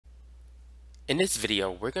In this video,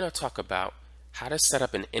 we're going to talk about how to set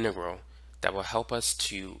up an integral that will help us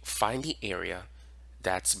to find the area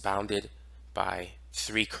that's bounded by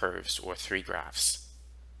three curves or three graphs.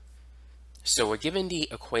 So we're given the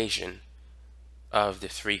equation of the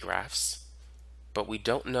three graphs, but we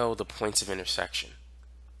don't know the points of intersection.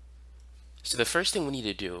 So the first thing we need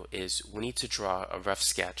to do is we need to draw a rough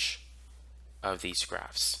sketch of these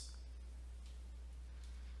graphs.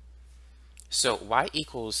 So y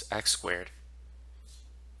equals x squared.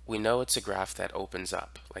 We know it's a graph that opens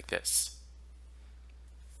up like this.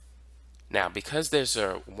 Now, because there's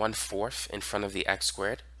a 1/4 in front of the x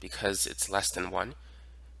squared, because it's less than 1,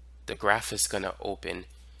 the graph is going to open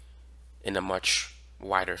in a much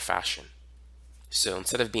wider fashion. So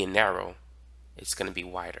instead of being narrow, it's going to be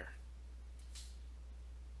wider.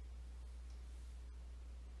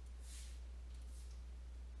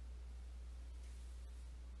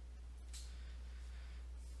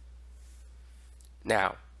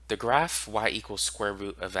 Now, the graph y equals square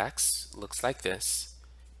root of x looks like this,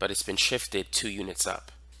 but it's been shifted 2 units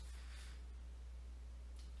up.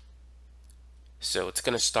 So it's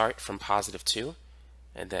going to start from +2,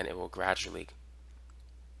 and then it will gradually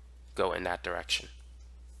go in that direction.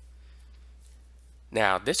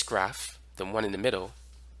 Now, this graph, the one in the middle,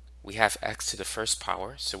 we have x to the first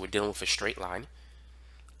power, so we're dealing with a straight line,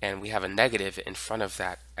 and we have a negative in front of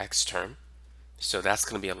that x term, so that's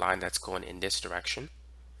going to be a line that's going in this direction.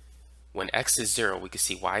 When x is 0, we can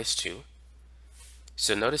see y is 2.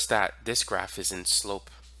 So notice that this graph is in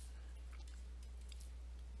slope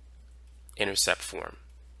intercept form.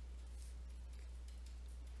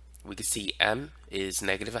 We can see m is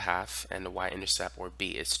 -1/2 and the y-intercept, or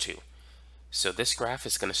b, is 2. So this graph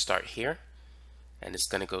is going to start here and it's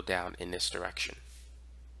going to go down in this direction.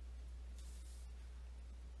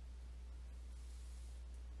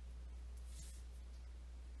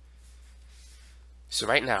 So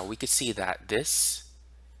right now we can see that this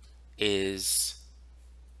is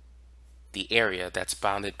the area that's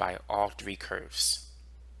bounded by all three curves.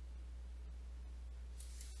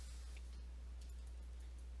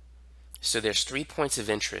 So there's 3 points of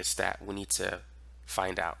interest that we need to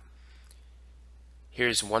find out.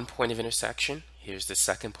 Here's one point of intersection, here's the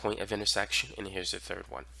second point of intersection, and here's the third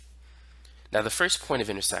one. Now the first point of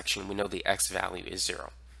intersection, we know the x value is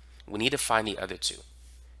 0. We need to find the other two.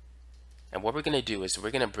 And what we're going to do is we're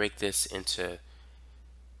going to break this into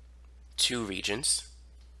 2 regions.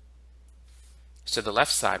 So the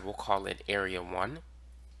left side, we'll call it area 1,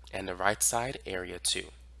 and the right side, area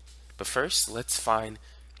 2. But first, let's find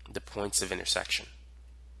the points of intersection.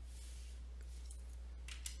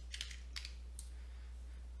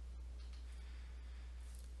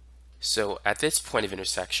 So at this point of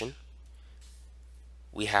intersection,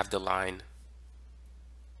 we have the line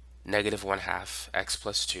 -1/2 x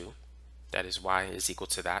plus 2. That is y is equal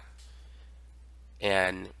to that.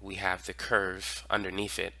 And we have the curve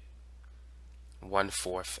underneath it,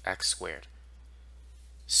 1/4 x squared.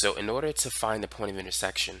 So in order to find the point of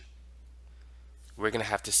intersection, we're going to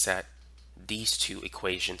have to set these two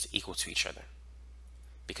equations equal to each other,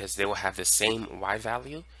 because they will have the same y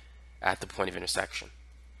value at the point of intersection.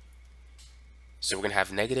 So we're going to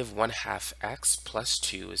have -1/2 x plus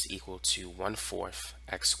 2 is equal to 1/4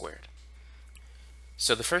 x squared.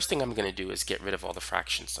 So the first thing I'm going to do is get rid of all the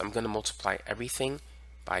fractions. I'm going to multiply everything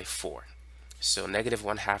by 4. So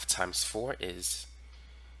 -1/2 times 4 is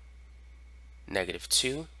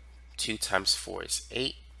 -2. 2 times 4 is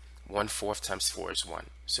 8. 1/4 times 4 is 1.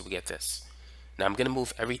 So we get this. Now I'm going to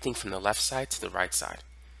move everything from the left side to the right side.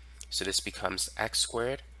 So this becomes x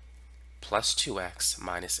squared plus 2x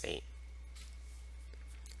minus 8.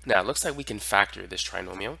 Now it looks like we can factor this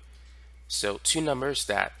trinomial. So two numbers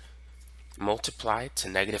that multiply to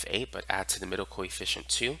 -8 but add to the middle coefficient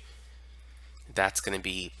 2, that's going to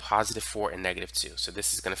be +4 and -2. So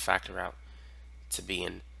this is going to factor out to be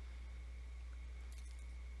in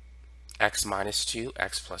x minus 2,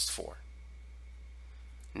 x plus 4.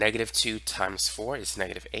 -2 times 4 is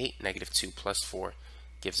 -8. -2 plus 4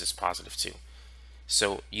 gives us +2.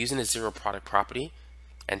 So using the zero product property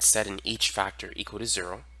and setting each factor equal to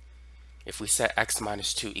 0, if we set x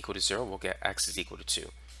minus 2 equal to 0, we'll get x is equal to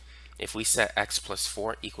 2. If we set x plus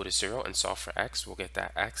 4 equal to 0 and solve for x, we'll get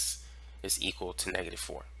that x is equal to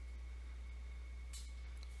 -4.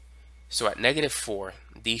 So at -4,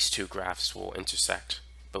 these two graphs will intersect,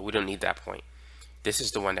 but we don't need that point. This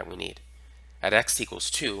is the one that we need. At x equals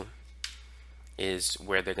 2 is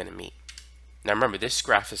where they're going to meet. Now remember, this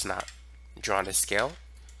graph is not drawn to scale,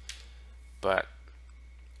 but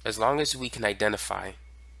as long as we can identify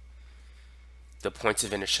the points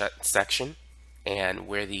of intersection and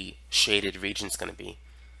where the shaded region is going to be,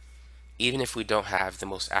 even if we don't have the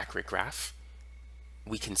most accurate graph,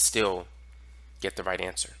 we can still get the right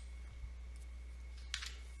answer.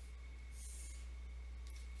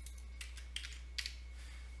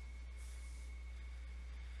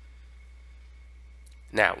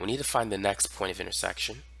 Now, we need to find the next point of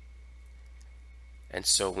intersection. And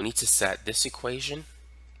so we need to set this equation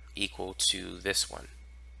equal to this one.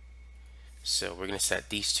 So we're going to set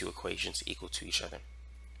these two equations equal to each other,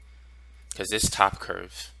 because this top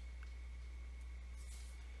curve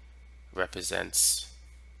represents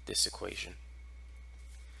this equation.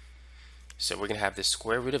 So we're going to have the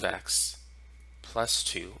square root of x plus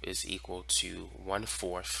 2 is equal to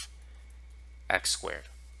 1/4 x squared.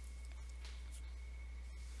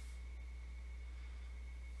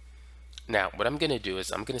 Now, what I'm going to do is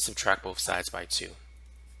I'm going to subtract both sides by 2.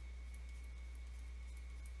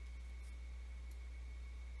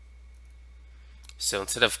 So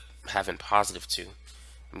instead of having positive 2,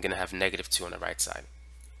 I'm going to have negative 2 on the right side.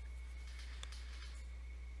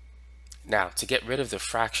 Now, to get rid of the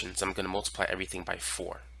fractions, I'm going to multiply everything by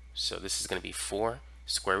 4. So this is going to be 4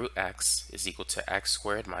 square root x is equal to x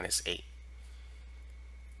squared minus 8.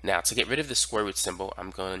 Now, to get rid of the square root symbol,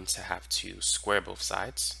 I'm going to have to square both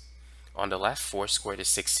sides. On the left, 4 squared is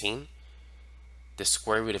 16. The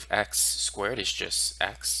square root of x squared is just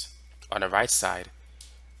x. On the right side,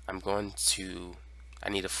 I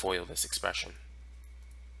need to FOIL this expression.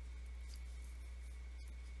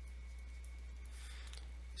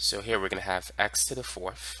 So here we're going to have x to the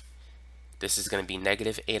 4th. This is going to be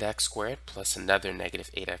negative 8x squared plus another negative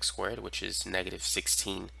 8x squared, which is negative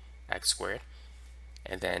 16x squared.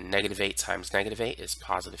 And then negative 8 times negative 8 is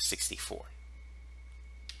positive 64.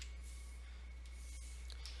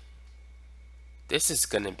 This is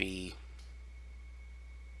going to be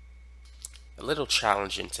a little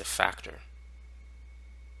challenging to factor.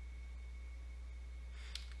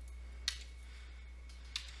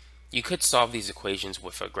 You could solve these equations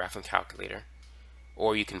with a graphing calculator,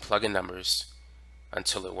 or you can plug in numbers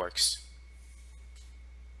until it works.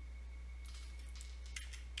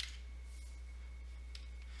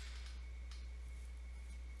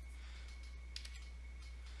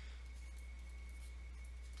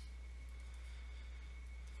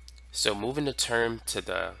 So moving the term to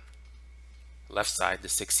the left side, the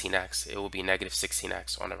 16x, it will be negative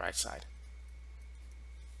 16x on the right side.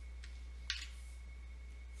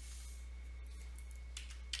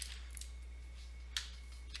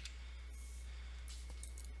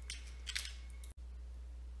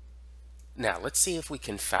 Now let's see if we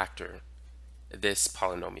can factor this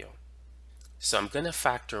polynomial. So I'm going to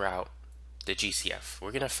factor out the GCF.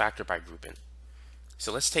 We're going to factor by grouping.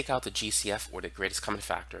 So let's take out the GCF, or the greatest common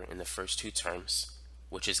factor, in the first two terms,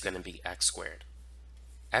 which is going to be x squared.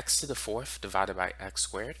 X to the 4th divided by x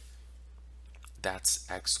squared, that's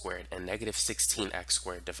x squared. And negative 16x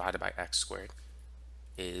squared divided by x squared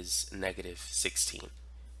is negative 16.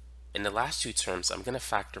 In the last two terms, I'm going to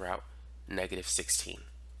factor out negative 16.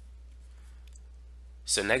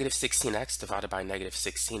 So negative 16x divided by negative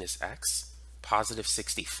 16 is x. Positive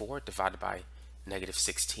 64 divided by negative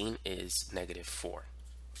 16 is negative 4.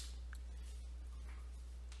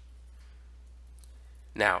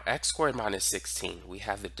 Now, x squared minus 16, we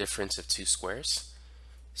have the difference of two squares.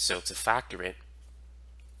 So to factor it,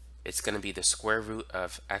 it's going to be the square root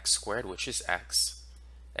of x squared, which is x,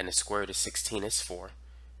 and the square root of 16 is 4.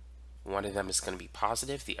 One of them is going to be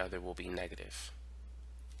positive, the other will be negative.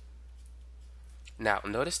 Now,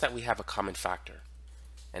 notice that we have a common factor,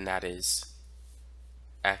 and that is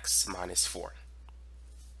x minus 4.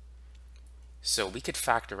 So we could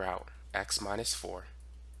factor out x minus 4.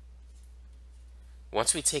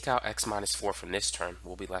 Once we take out x minus 4 from this term,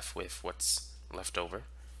 we'll be left with what's left over,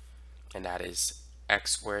 and that is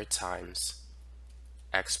x squared times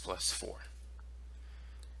x plus 4.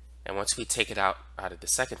 And once we take it out of the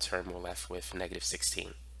second term, we're left with negative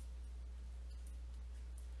 16.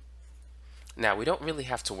 Now, we don't really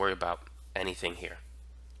have to worry about anything here.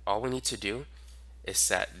 All we need to do is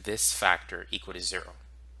set this factor equal to 0.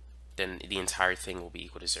 Then the entire thing will be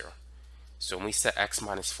equal to 0. So when we set x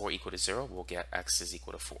minus 4 equal to 0, we'll get x is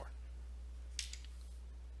equal to 4.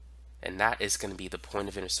 And that is going to be the point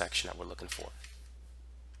of intersection that we're looking for.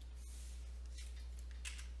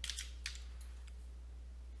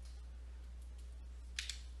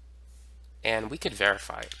 And we could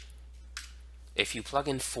verify it. If you plug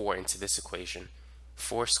in 4 into this equation,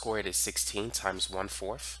 4 squared is 16 times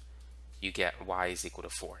 1/4, you get y is equal to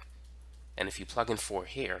 4. And if you plug in 4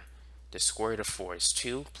 here, the square root of 4 is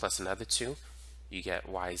 2 plus another 2, you get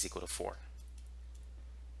y is equal to 4.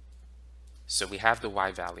 So we have the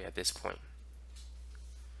y value at this point.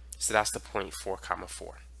 So that's the point 4,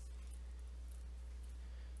 4.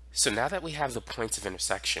 So now that we have the points of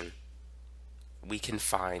intersection, we can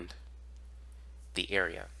find the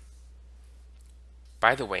area.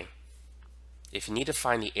 By the way, if you need to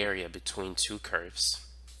find the area between two curves,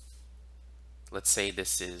 let's say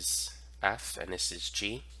this is F and this is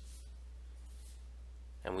G,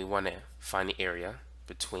 and we want to find the area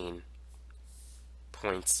between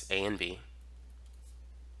points A and B,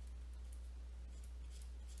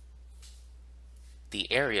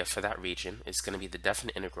 the area for that region is going to be the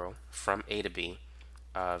definite integral from A to B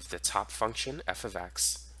of the top function f of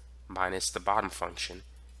x minus the bottom function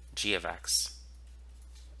g of x.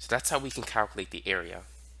 So that's how we can calculate the area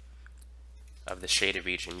of the shaded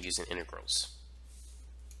region using integrals.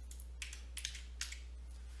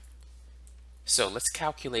 So let's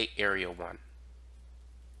calculate area 1.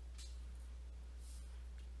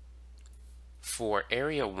 For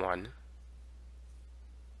area 1,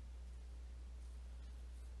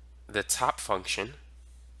 the top function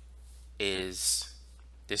is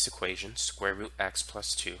this equation, square root x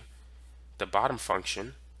plus 2. The bottom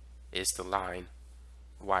function is the line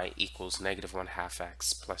y equals negative 1/2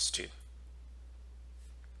 x plus 2.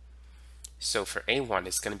 So for A1,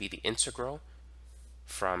 it's going to be the integral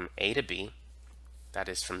from A to B, that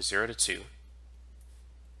is from 0 to 2,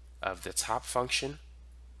 of the top function,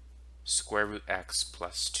 square root x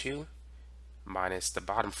plus 2, minus the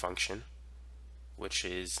bottom function, which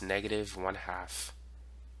is negative 1/2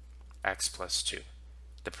 x plus 2.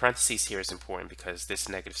 The parentheses here is important because this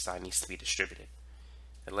negative sign needs to be distributed.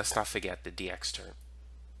 And let's not forget the dx term.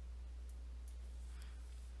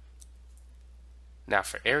 Now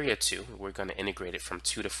for area 2, we're going to integrate it from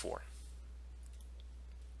 2 to 4.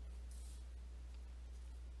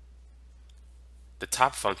 The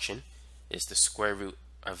top function is the square root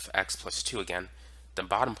of x plus 2 again. The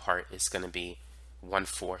bottom part is going to be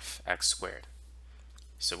 1/4 x squared.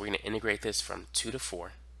 So we're going to integrate this from 2 to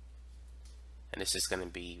 4. And this is going to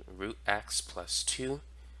be root x plus 2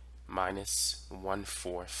 minus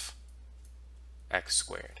 1/4 x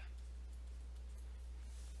squared.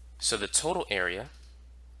 So the total area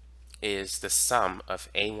is the sum of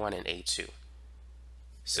A1 and A2.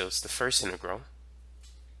 So it's the first integral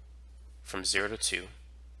from 0 to 2,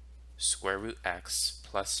 square root x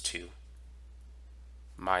plus 2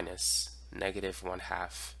 minus negative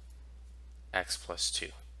 1/2 x plus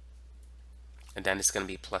 2. And then it's going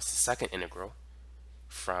to be plus the second integral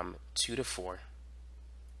from 2 to 4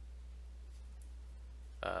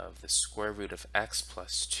 of the square root of x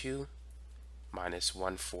plus 2 minus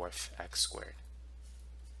 1/4 x squared.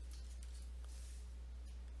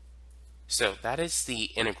 So that is the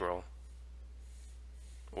integral,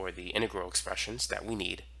 or the integral expressions that we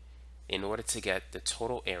need in order to get the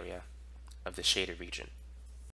total area of the shaded region.